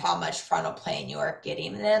matter how much frontal plane you are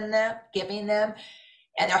giving them, and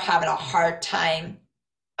they're having a hard time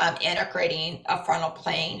integrating a frontal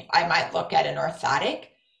plane. I might look at an orthotic,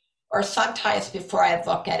 or sometimes before I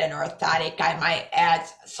look at an orthotic, I might add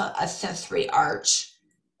a sensory arch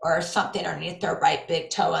or something underneath their right big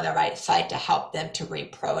toe on the right side to help them to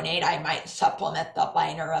repronate. I might supplement the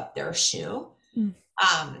liner of their shoe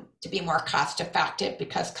to be more cost effective,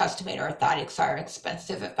 because custom-made orthotics are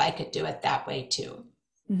expensive if I could do it that way too.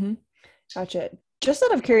 Mm-hmm. Gotcha. Just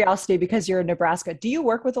out of curiosity, because you're in Nebraska, do you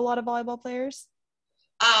work with a lot of volleyball players?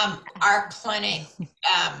 Our clinic,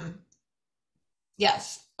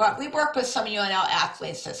 yes, but we work with some UNL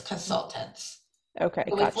athletes as consultants. Okay,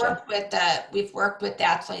 so gotcha. We've worked with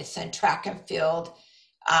athletes in track and field,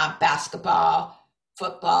 basketball,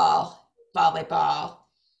 football, volleyball,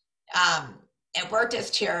 and we're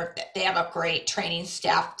just here. They have a great training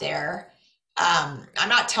staff there. I'm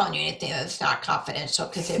not telling you anything that's not confidential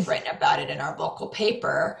because they've written about it in our local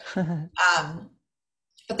paper.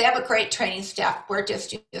 But they have a great training staff. We're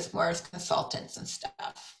just doing this more as consultants and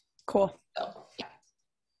stuff. Cool. So, yeah.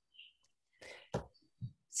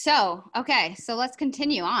 So, okay, so let's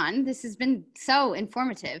continue on. This has been so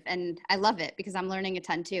informative, and I love it because I'm learning a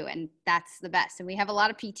ton too, and that's the best. And we have a lot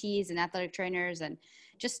of PTs and athletic trainers and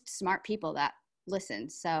just smart people that listen.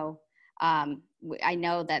 So I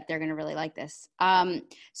know that they're going to really like this.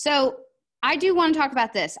 So I do want to talk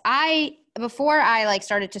about this. Before I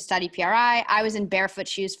started to study PRI, I was in barefoot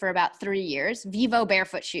shoes for about 3 years, Vivo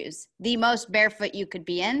barefoot shoes, the most barefoot you could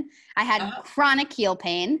be in. I had chronic heel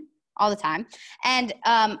pain all the time. And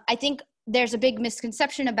I think there's a big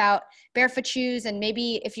misconception about barefoot shoes, and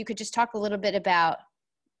maybe if you could just talk a little bit about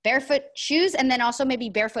barefoot shoes and then also maybe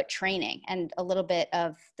barefoot training and a little bit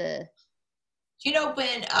of the.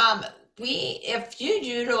 When if you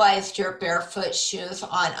utilized your barefoot shoes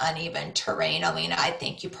on uneven terrain, Alina, I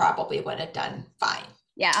think you probably would have done fine.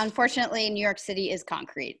 Yeah, unfortunately, New York City is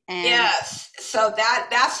concrete. And yes, so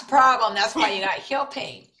that's the problem. That's why you got heel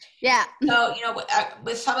pain. Yeah. So,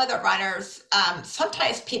 with some of the runners,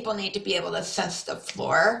 sometimes people need to be able to sense the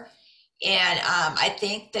floor. And I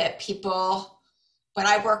think that people when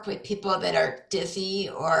I work with people that are dizzy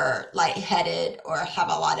or lightheaded or have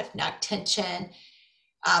a lot of neck tension,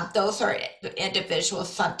 those are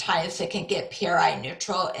individuals sometimes that can get PRI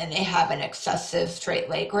neutral and they have an excessive straight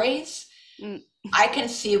leg raise. I can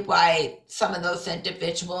see why some of those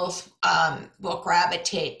individuals will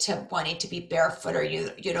gravitate to wanting to be barefoot or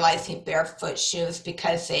utilizing barefoot shoes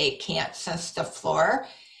because they can't sense the floor.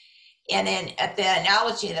 And then the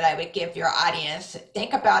analogy that I would give your audience,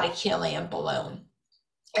 think about a helium balloon.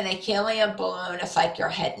 And the helium balloon is like your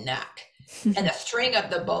head and neck. And the string of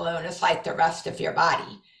the balloon is like the rest of your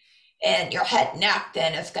body. And your head and neck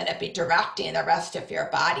then is going to be directing the rest of your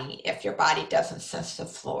body if your body doesn't sense the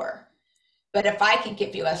floor. But if I can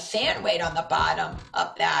give you a sand weight on the bottom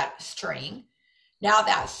of that string, now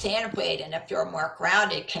that sand weight, and if you're more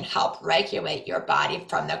grounded, can help regulate your body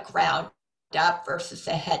from the ground up versus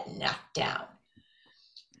the head and neck down.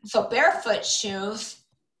 So barefoot shoes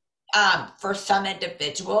for some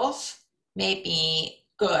individuals may be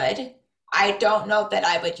good. I don't know that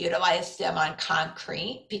I would utilize them on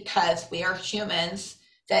concrete because we are humans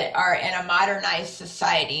that are in a modernized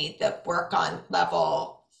society that work on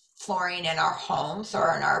level flooring in our homes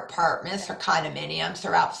or in our apartments or condominiums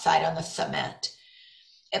or outside on the cement.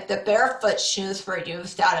 If the barefoot shoes were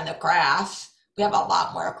used out in the grass, we have a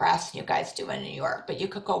lot more grass than you guys do in New York, but you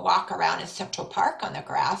could go walk around in Central Park on the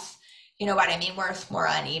grass, you know what I mean, where it's more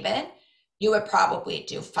uneven, you would probably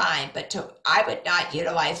do fine. But I would not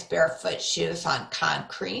utilize barefoot shoes on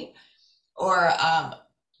concrete, or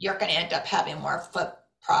you're going to end up having more foot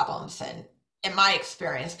problems. And in my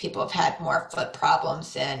experience, people have had more foot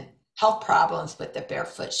problems and health problems with the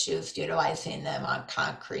barefoot shoes, utilizing them on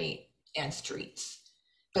concrete and streets.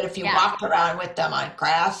 But if you walked around with them on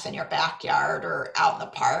grass in your backyard or out in the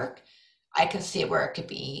park, I can see where it could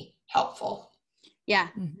be helpful. Yeah.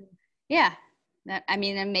 Mm-hmm. Yeah. That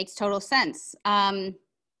makes total sense. It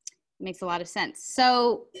makes a lot of sense.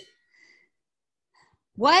 So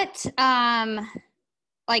what,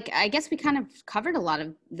 I guess we kind of covered a lot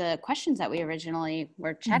of the questions that we originally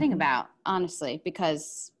were chatting about, honestly,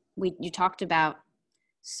 because you talked about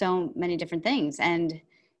so many different things, and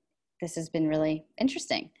this has been really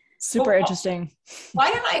interesting. Super interesting. Why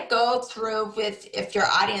don't I go through with, if your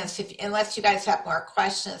audience, unless you guys have more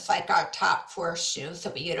questions, like our top 4 shoes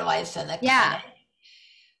that we utilize in the clinic.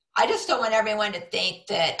 I just don't want everyone to think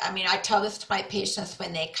that, I tell this to my patients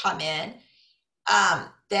when they come in,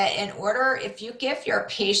 that if you give your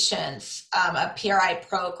patients a PRI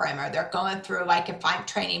program, or they're going through, like if I'm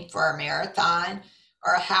training for a marathon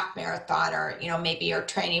or a half marathon, or, maybe you're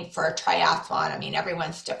training for a triathlon.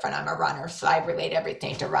 Everyone's different. I'm a runner, so I relate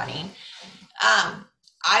everything to running.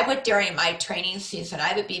 I would, during my training season,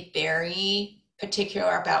 I would be very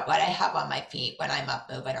particular about what I have on my feet when I'm up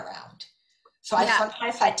moving around. So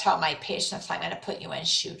sometimes I tell my patients, I'm going to put you in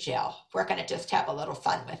shoe jail. We're going to just have a little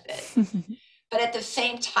fun with it. But at the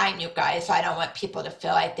same time, you guys, I don't want people to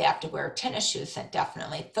feel like they have to wear tennis shoes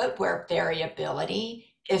indefinitely. Footwear variability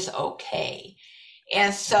is okay.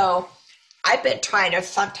 And so I've been trying to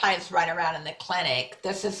sometimes run around in the clinic.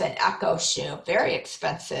 This is an Echo shoe, very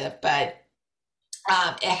expensive, but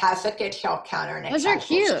it has a good heel counter. And those are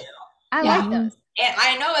cute. Shoe. I like those. And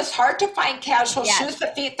I know it's hard to find casual shoes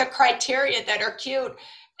that meet the criteria that are cute.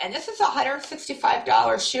 And this is a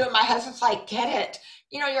 $165 shoe. And my husband's like, get it.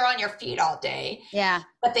 You're on your feet all day. Yeah.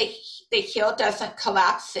 But the heel doesn't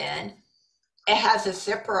collapse in. It has a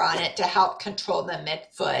zipper on it to help control the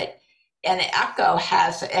midfoot. And the Echo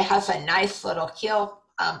has a nice little heel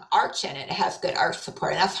arch in it. It has good arch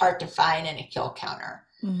support, and that's hard to find in a heel counter.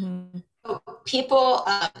 Mm-hmm. So people,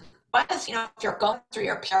 if you're going through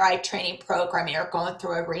your PRI training program, you're going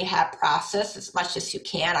through a rehab process as much as you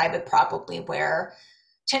can, I would probably wear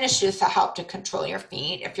tennis shoes to help to control your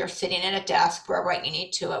feet if you're sitting in a desk, wear what you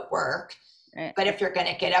need to at work. Right. But if you're going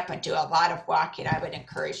to get up and do a lot of walking, I would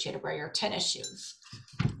encourage you to wear your tennis shoes.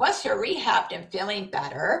 Once you're rehabbed and feeling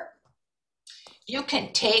better, you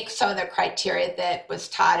can take some of the criteria that was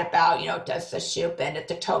taught about, does the shoe bend at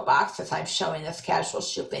the toe box, as I'm showing this casual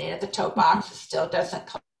shoe bending at the toe box. It still doesn't,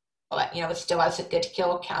 it still has a good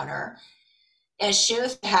heel counter. And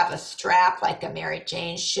shoes that have a strap, like a Mary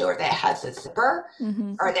Jane shoe, or that has a zipper,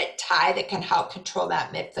 or that tie that can help control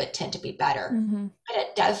that midfoot, tend to be better. But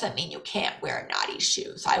it doesn't mean you can't wear naughty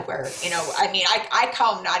shoes. I wear, I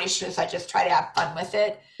call them naughty shoes. I just try to have fun with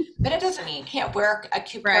it. But it doesn't mean you can't wear a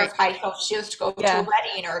cute pair of high heel shoes to go to a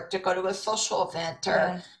wedding or to go to a social event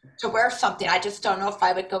or to wear something. I just don't know if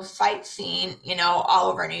I would go sightseeing, all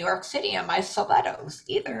over New York City in my stilettos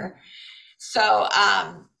either. So,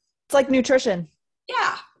 it's like nutrition.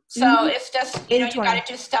 Yeah. So it's just, you 80-20. got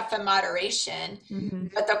to do stuff in moderation.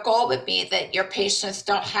 But the goal would be that your patients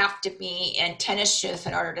don't have to be in tennis shoes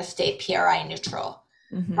in order to stay PRI neutral.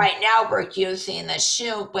 Right now, we're using the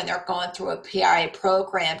shoe when they're going through a PRI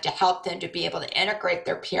program to help them to be able to integrate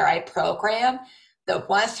their PRI program. That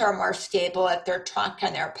once they're more stable at their trunk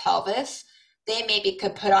and their pelvis, they maybe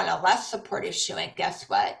could put on a less supportive shoe, and guess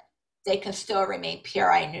what? They can still remain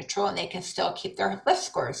PRI neutral and they can still keep their lift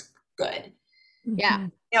scores good. Yeah.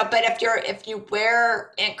 But if you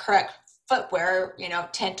wear incorrect footwear,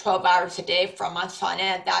 10, 12 hours a day for months on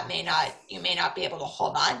end, you may not be able to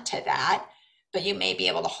hold on to that, but you may be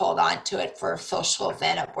able to hold on to it for a social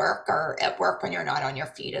event at work or at work when you're not on your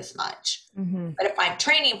feet as much. But if I'm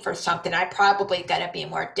training for something, I'm probably going to be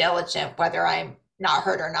more diligent, whether I'm not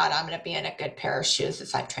hurt or not. I'm going to be in a good pair of shoes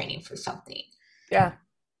as I'm training for something. Yeah.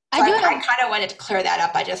 So I kind of wanted to clear that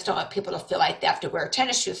up. I just don't want people to feel like they have to wear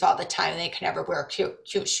tennis shoes all the time and they can never wear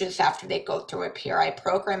cute shoes after they go through a PRI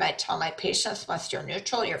program. I tell my patients, once you're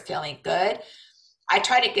neutral, you're feeling good. I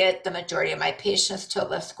try to get the majority of my patients to a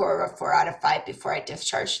lift score of 4 out of 5 before I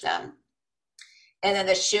discharge them. And then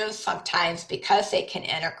the shoes, sometimes because they can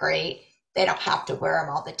integrate, they don't have to wear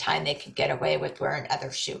them all the time. They can get away with wearing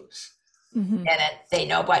other shoes. And then they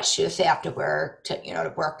know what shoes they have to wear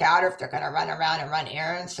to work out, or if they're going to run around and run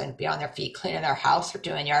errands and be on their feet cleaning their house or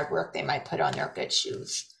doing yard work, they might put on their good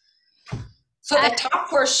shoes. So the top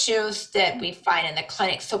 4 shoes that we find in the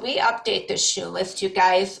clinic, so we update the shoe list, you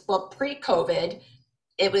guys. Well, pre-COVID,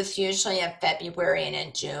 it was usually in February and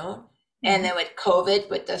in June. And then with COVID,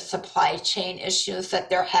 with the supply chain issues that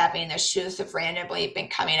they're having, the shoes have randomly been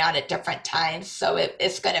coming out at different times. So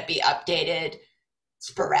it's going to be updated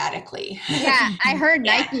sporadically. Yeah, I heard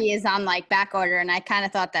Nike is on back order, and I kind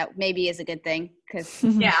of thought that maybe is a good thing because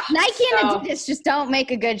Nike and Adidas just don't make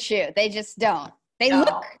a good shoe. They just don't. They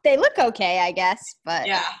look okay, I guess, but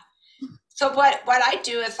So what I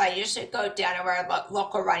do is I usually go down to our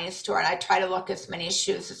local running store and I try to look as many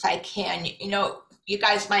shoes as I can. You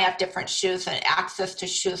guys might have different shoes and access to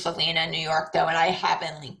Shoes Alina in New York though, and I have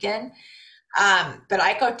in Lincoln. But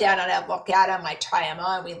I go down and I look at them, I try them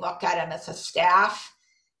on, we look at them as a staff.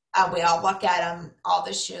 We all look at them, all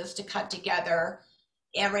the shoes to come together.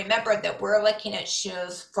 And remember that we're looking at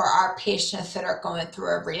shoes for our patients that are going through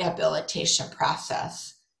a rehabilitation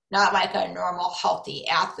process. Not like a normal healthy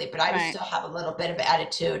athlete, but I would still have a little bit of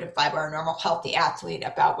attitude if I were a normal healthy athlete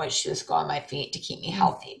about what shoes go on my feet to keep me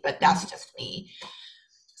healthy. But that's just me.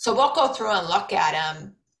 So we'll go through and look at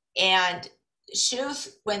them. And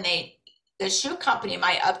shoes, the shoe company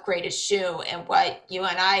might upgrade a shoe, and what you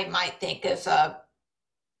and I might think is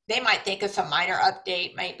they might think it's a minor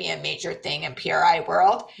update, might be a major thing in PRI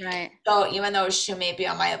world. Right. So even though a shoe may be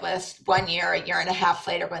on my list 1 year, a year and a half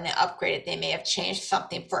later when they upgrade it, they may have changed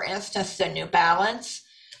something. For instance, the New Balance.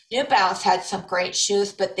 New Balance had some great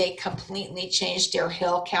shoes, but they completely changed their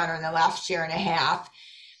heel counter in the last year and a half.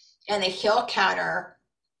 And the heel counter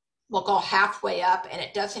will go halfway up and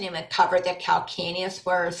it doesn't even cover the calcaneus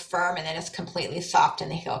where it's firm, and then it's completely soft in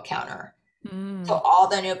the heel counter. So all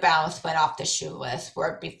the New Balance went off the shoe list,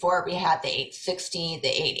 where before we had the 860, the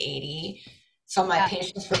 880. Some of my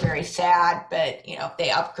patients were very sad, but they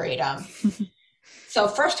upgrade them. So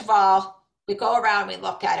first of all, we go around, we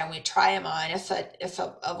look at them, we try them on. It's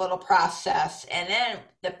a little process. And then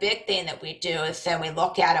the big thing that we do is then we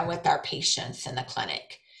look at them with our patients in the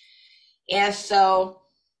clinic. And so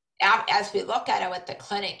as we look at it with the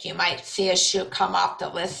clinic, you might see a shoe come off the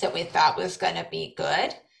list that we thought was going to be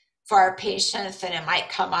good for our patients, and it might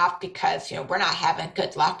come off because we're not having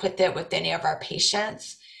good luck with it with any of our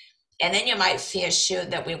patients. And then you might see a shoe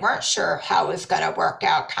that we weren't sure how it was going to work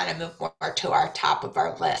out kind of move more to our top of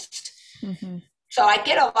our list. So I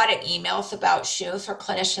get a lot of emails about shoes or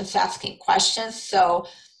clinicians asking questions. So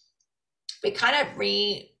we kind of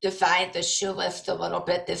redesigned the shoe list a little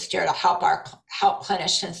bit this year to help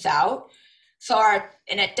clinicians out.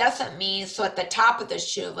 And it doesn't mean, so at the top of the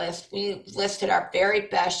shoe list, we listed our very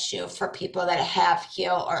best shoe for people that have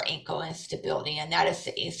heel or ankle instability, and that is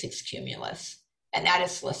the Asics Cumulus, and that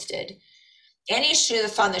is listed. Any shoe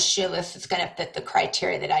that's on the shoe list is going to fit the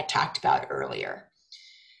criteria that I talked about earlier.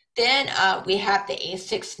 Then we have the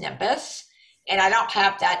Asics Nimbus, and I don't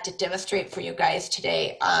have that to demonstrate for you guys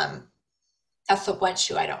today. That's the one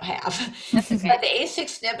shoe I don't have. But the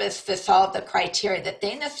Asics Nimbus fits all of the criteria. The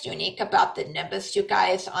thing that's unique about the Nimbus, you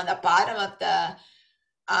guys, on the bottom of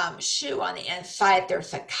the shoe on the inside,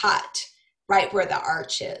 there's a cut right where the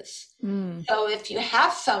arch is. So if you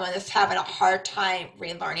have someone that's having a hard time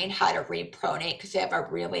relearning how to repronate because they have a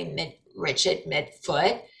really rigid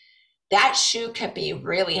midfoot, that shoe can be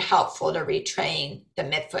really helpful to retrain the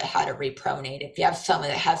midfoot how to repronate. If you have someone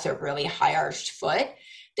that has a really high arched foot,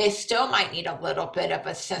 they still might need a little bit of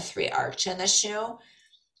a sensory arch in the shoe.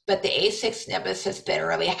 But the Asics Nimbus has been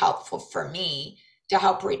really helpful for me to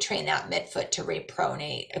help retrain that midfoot to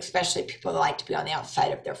repronate, especially people that like to be on the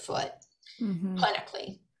outside of their foot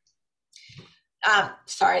clinically.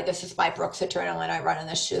 Sorry, this is my Brooks Adrenaline. I run in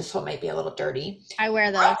the shoes, so it might be a little dirty. I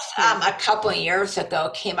wear those. Brooks, a couple of years ago,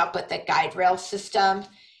 came up with the guide rail system,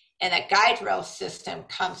 and the guide rail system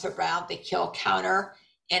comes around the heel counter,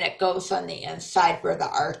 and it goes on the inside where the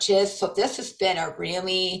arch is. So this has been a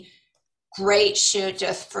really great shoe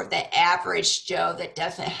just for the average Joe that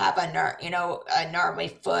doesn't have a gnarly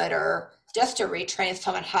foot, or just to retrain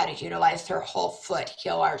someone how to utilize their whole foot,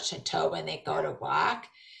 heel, arch, and toe when they go to walk.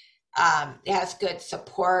 It has good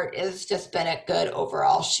support. It's just been a good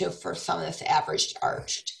overall shoe for someone that's average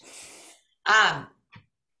arched.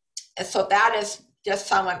 So that is just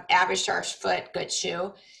someone average arched foot, good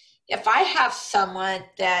shoe. If I have someone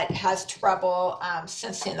that has trouble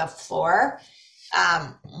sensing the floor,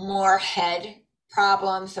 more head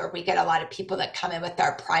problems, or we get a lot of people that come in with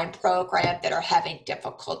our Prime program that are having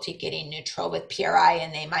difficulty getting neutral with PRI,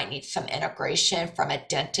 and they might need some integration from a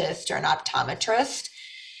dentist or an optometrist.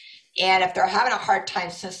 And if they're having a hard time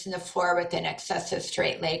sensing the floor with an excessive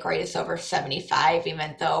straight leg raise over 75,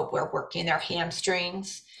 even though we're working their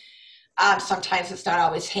hamstrings, sometimes it's not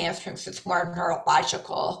always hamstrings, it's more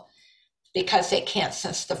neurological because they can't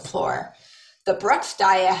sense the floor. The Brooks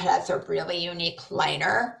Dia has a really unique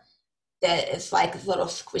liner that is like a little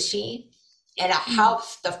squishy, and it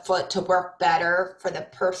helps the foot to work better for the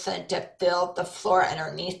person to feel the floor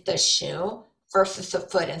underneath the shoe versus the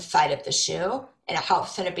foot inside of the shoe, and it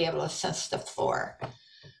helps them to be able to sense the floor.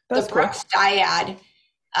 The Brooks Dyad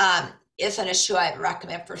isn't a shoe I'd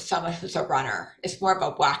recommend for someone who's a runner. It's more of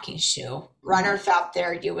a walking shoe. Runners out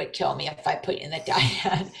there, you would kill me if I put you in the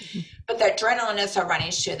Dyad. But the Adrenaline is a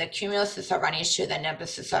running shoe. The Cumulus is a running shoe. The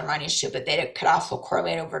Nimbus is a running shoe, but they could also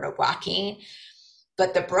correlate over to walking.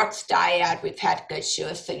 But the Brooks Dyad, we've had good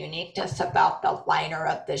shoes. The uniqueness about the liner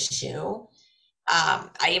of the shoe. I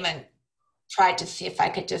even tried to see if I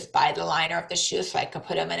could just buy the liner of the shoe so I could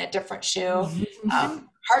put them in a different shoe.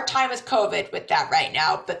 Hard time with COVID with that right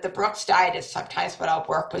now, but the Brooks Diet is sometimes what I'll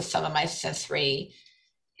work with some of my sensory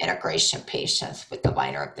integration patients with the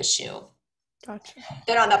liner of the shoe. Gotcha.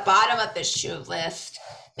 Then on the bottom of the shoe list,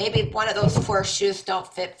 maybe one of those 4 shoes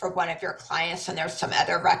don't fit for one of your clients, and there's some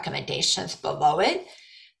other recommendations below it.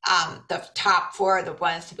 The top 4 are the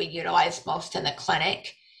ones that we utilize most in the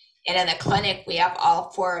clinic. And in the clinic, we have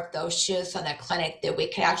all 4 of those shoes in the clinic that we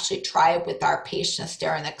can actually try with our patients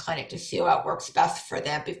there in the clinic to see what works best for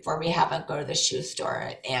them before we have them go to the shoe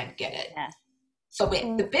store and get it. Yeah. So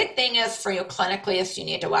the big thing is for you clinically is you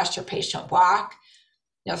need to watch your patient walk,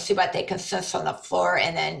 see what they can sense on the floor,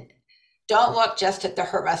 and then don't look just at the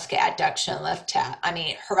Hruska adduction lift test.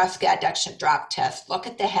 Hruska adduction drop test. Look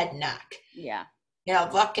at the head neck. Yeah.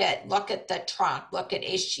 Look at the trunk, look at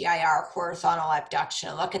HGIR, horizontal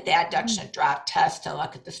abduction, look at the adduction drop test, and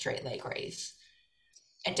look at the straight leg raise.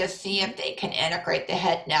 And just see if they can integrate the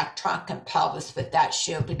head, neck, trunk, and pelvis with that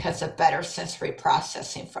shoe because of better sensory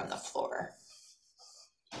processing from the floor.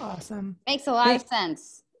 Awesome. Makes a lot of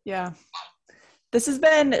sense. Yeah. This has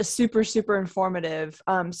been super, super informative.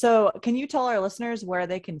 So can you tell our listeners where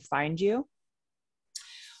they can find you?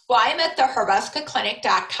 Well, I'm at the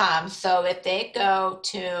HruskaClinic.com. So if they go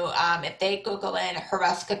to, if they Google in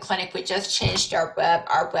Hruska Clinic, we just changed our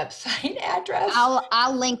website address.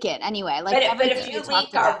 I'll link it anyway. But if you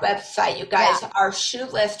link our website, you guys, our shoe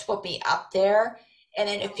list will be up there. And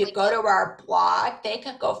then if you go to our blog, they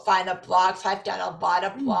can go find the blogs. I've done a lot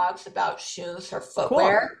of blogs about shoes or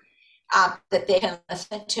footwear that they can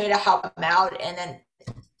listen to help them out. And then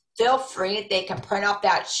feel free, they can print out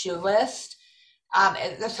that shoe list.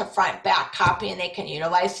 There's a front back copy, and they can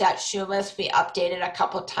utilize that shoe list. We update it a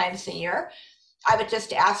couple of times a year. I would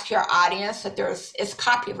just ask your audience that it's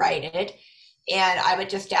copyrighted, and I would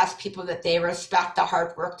just ask people that they respect the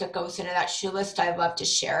hard work that goes into that shoe list. I'd love to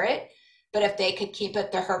share it, but if they could keep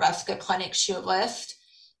it the Hruska Clinic shoe list,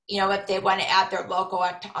 if they want to add their logo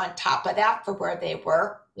on top of that for where they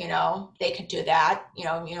work, they can do that.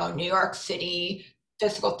 New York City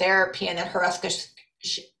physical therapy, and then Hruska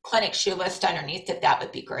Clinic shoe list underneath it, that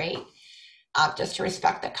would be great, just to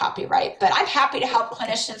respect the copyright. But I'm happy to help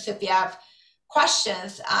clinicians if you have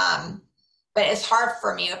questions, but it's hard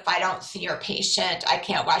for me if I don't see your patient. I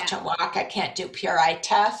can't watch them walk. I can't do PRI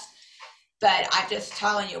tests, but I'm just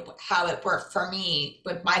telling you how it worked for me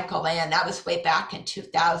with Michael Land. That was way back in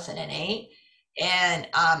 2008. And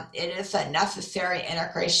it is a necessary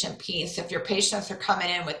integration piece. If your patients are coming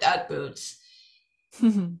in with UGG boots,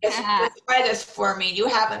 just try this for me. You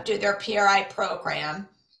have them do their PRI program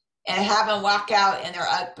and have them walk out in their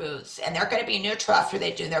UGG boots, and they're going to be neutral after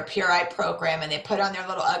they do their PRI program, and they put on their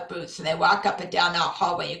little UGG boots and they walk up and down that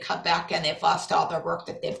hallway. You come back and they've lost all their work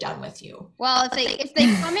that they've done with you. Well, if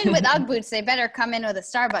they come in with UGG boots, they better come in with a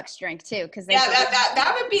Starbucks drink too, because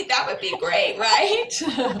that would be great, right?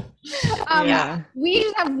 We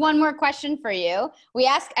just have one more question for you. We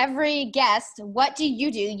ask every guest, what do?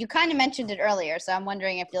 You kind of mentioned it earlier, so I'm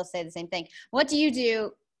wondering if you'll say the same thing. What do you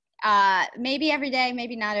do? Maybe every day,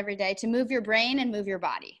 maybe not every day, to move your brain and move your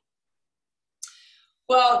body?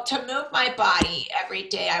 Well, to move my body every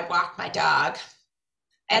day, I walk my dog.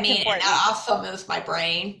 And that also moves my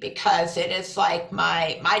brain, because it is like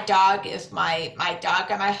my dog is my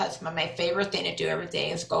dog and my husband. My favorite thing to do every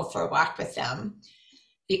day is go for a walk with them,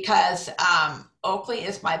 because Oakley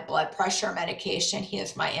is my blood pressure medication. He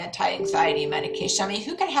is my anti-anxiety medication. I mean,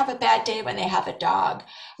 who can have a bad day when they have a dog?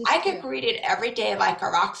 I get greeted every day like a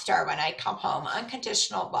rock star when I come home.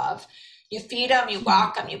 Unconditional love. You feed them, you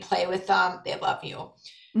walk them, you play with them. They love you.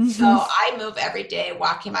 So I move every day,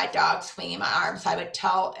 walking my dog, swinging my arms. I would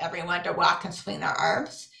tell everyone to walk and swing their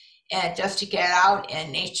arms, and just to get out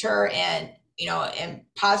in nature and, in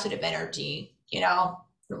positive energy,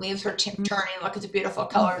 The leaves are turning. Look at the beautiful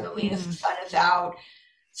color of the leaves. The sun is out.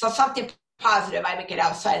 So something positive. I would get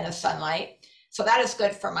outside in the sunlight. So that is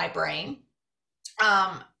good for my brain.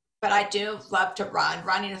 But I do love to run.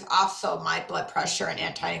 Running is also my blood pressure and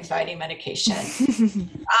anti-anxiety medication.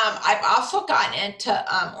 I've also gotten into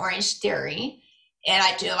Orange Theory, and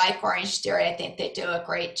I do like Orange Theory. I think they do a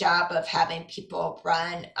great job of having people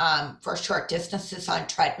run for short distances on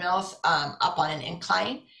treadmills up on an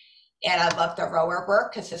incline. And I love the rower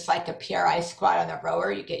work, because it's like a PRI squat on the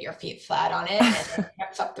rower. You get your feet flat on it, and it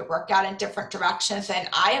picks up the workout in different directions. And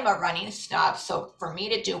I am a running snob, so for me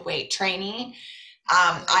to do weight training,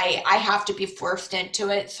 I have to be forced into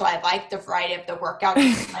it. So I like the variety of the workout to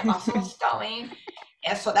keep my muscles going.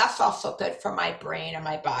 And so that's also good for my brain and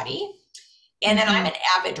my body. And then I'm an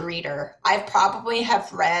avid reader. I probably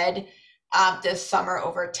have read this summer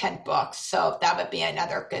over 10 books. So that would be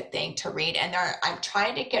another good thing to read. And I'm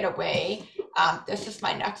trying to get away. This is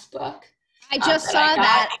my next book. I just saw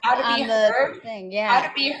that How to Be Heard. Thing. Yeah. How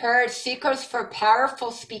to Be Heard, Secrets for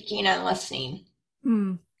Powerful Speaking and Listening.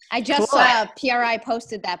 I just saw PRI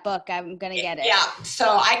posted that book. I'm going to get it. Yeah. So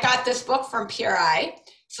I got this book from PRI.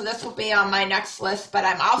 So this will be on my next list, but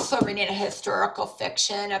I'm also reading a historical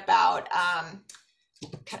fiction about,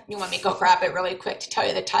 you want me to go grab it really quick to tell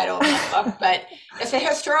you the title of the book, but it's a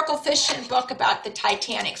historical fiction book about the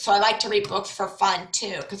Titanic. So I like to read books for fun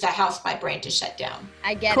too, because that helps my brain to shut down.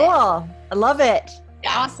 I get it. Cool. I love it.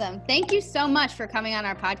 Yeah. Awesome. Thank you so much for coming on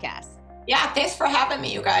our podcast. Yeah. Thanks for having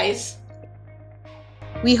me, you guys.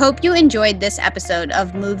 We hope you enjoyed this episode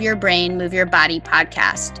of Move Your Brain, Move Your Body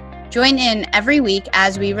podcast. Join in every week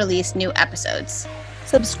as we release new episodes.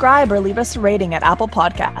 Subscribe or leave us a rating at Apple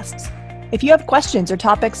Podcasts. If you have questions or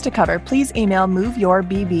topics to cover, please email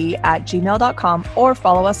moveyourbb@gmail.com or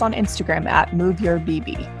follow us on Instagram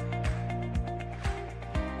 @moveyourbb.